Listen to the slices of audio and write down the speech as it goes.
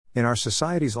In our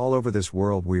societies all over this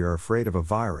world, we are afraid of a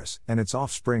virus and its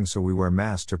offspring, so we wear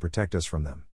masks to protect us from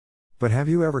them. But have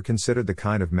you ever considered the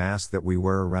kind of mask that we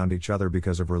wear around each other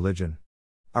because of religion?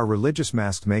 Our religious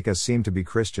masks make us seem to be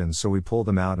Christians, so we pull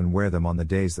them out and wear them on the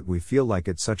days that we feel like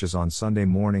it, such as on Sunday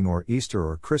morning or Easter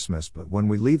or Christmas, but when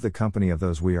we leave the company of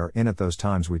those we are in at those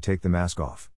times, we take the mask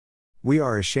off. We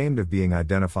are ashamed of being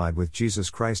identified with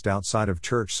Jesus Christ outside of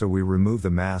church, so we remove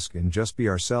the mask and just be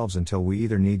ourselves until we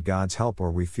either need God's help or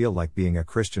we feel like being a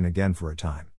Christian again for a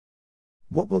time.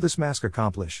 What will this mask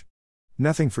accomplish?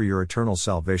 Nothing for your eternal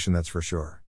salvation, that's for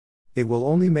sure. It will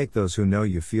only make those who know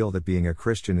you feel that being a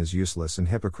Christian is useless and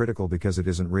hypocritical because it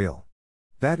isn't real.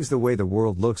 That is the way the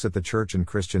world looks at the church and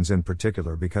Christians in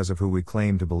particular because of who we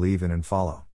claim to believe in and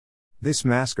follow. This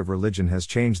mask of religion has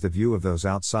changed the view of those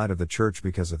outside of the church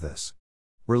because of this.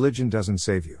 Religion doesn't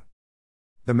save you.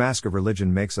 The mask of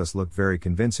religion makes us look very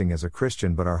convincing as a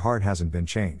Christian, but our heart hasn't been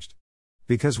changed.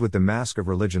 Because with the mask of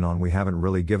religion on, we haven't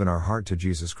really given our heart to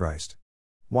Jesus Christ.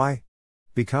 Why?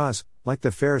 Because, like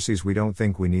the Pharisees, we don't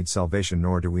think we need salvation,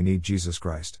 nor do we need Jesus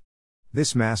Christ.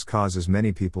 This mask causes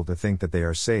many people to think that they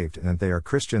are saved and that they are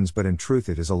Christians, but in truth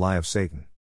it is a lie of Satan.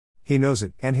 He knows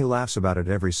it, and he laughs about it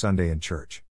every Sunday in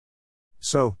church.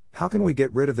 So, how can we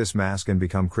get rid of this mask and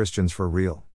become Christians for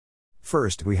real?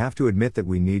 First, we have to admit that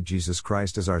we need Jesus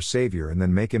Christ as our Savior and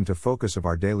then make Him the focus of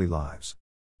our daily lives.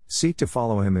 Seek to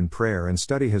follow Him in prayer and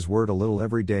study His Word a little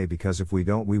every day, because if we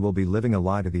don't, we will be living a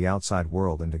lie to the outside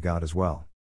world and to God as well.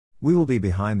 We will be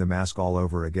behind the mask all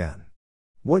over again.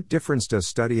 What difference does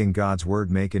studying God's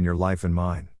Word make in your life and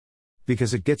mine?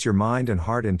 Because it gets your mind and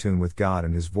heart in tune with God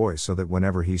and His voice, so that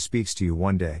whenever He speaks to you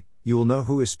one day, you will know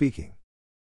who is speaking.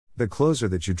 The closer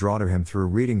that you draw to Him through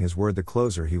reading His Word, the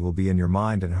closer He will be in your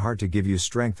mind and heart to give you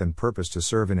strength and purpose to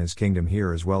serve in His kingdom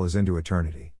here as well as into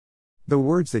eternity. The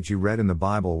words that you read in the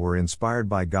Bible were inspired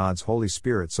by God's Holy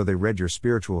Spirit, so they read your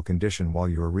spiritual condition while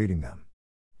you were reading them.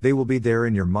 They will be there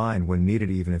in your mind when needed,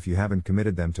 even if you haven't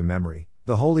committed them to memory.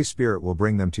 The Holy Spirit will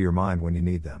bring them to your mind when you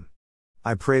need them.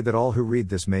 I pray that all who read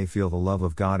this may feel the love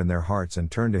of God in their hearts and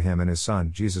turn to Him and His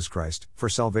Son, Jesus Christ, for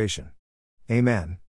salvation. Amen.